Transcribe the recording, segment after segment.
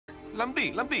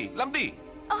למדי.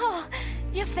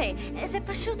 יפה, זה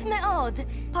פשוט מאוד.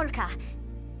 פולקה.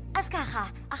 אז ככה,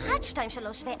 1, 2,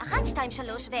 3 ו1, 2,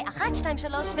 3 ו1, 2,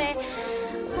 3 ו...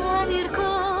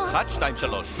 הנרקוד 1, 2,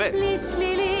 3 ו...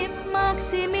 לצלילים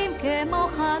מקסימים כמו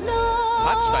חלום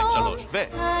 1, 2, 3 ו...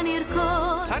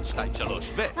 הנרקוד 1, 2,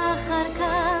 3 ו... אחר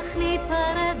כך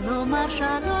ניפרד נאמר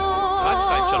שלום 1,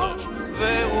 2, 3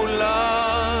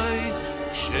 ואולי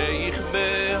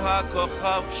כשיכבה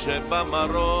הכוכב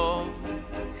שבמרום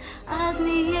אז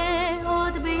נהיה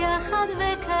עוד ביחד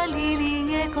וקליל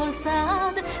יהיה כל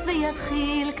צעד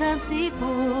ויתחיל כאן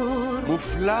סיפור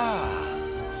מופלא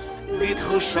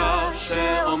בתחושה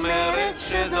שאומרת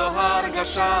שזו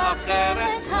הרגשה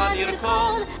אחרת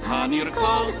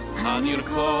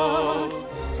הנרקוד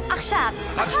עכשיו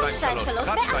 1, 2, 3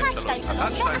 ו1, 2, 3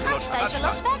 ו1, 2,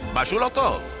 3 ו... משהו לא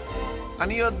טוב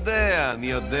אני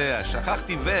יודע,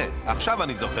 שכחתי עכשיו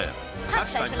אני זוכר 1,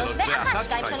 2, 3 ו1,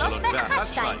 2, 3 ו1,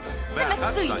 2 זה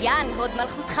מצוין, הוד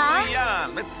מלכותך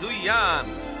מצוין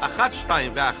 1,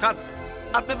 2 ו1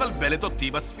 את מבלבלת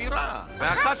אותי בספירה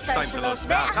 1, 2, 3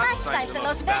 ו1, 2,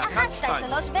 3 ו1, 2,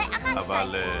 3 ו1, 2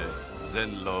 אבל זה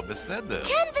לא בסדר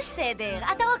כן בסדר,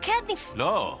 אתה רוקד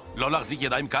נפלא לא להחזיק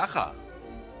ידיים ככה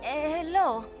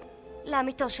לא,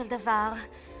 לאמיתו של דבר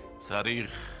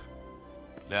צריך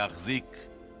להחזיק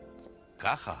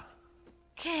ככה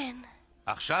כן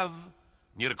עכשיו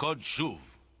נרקוד שוב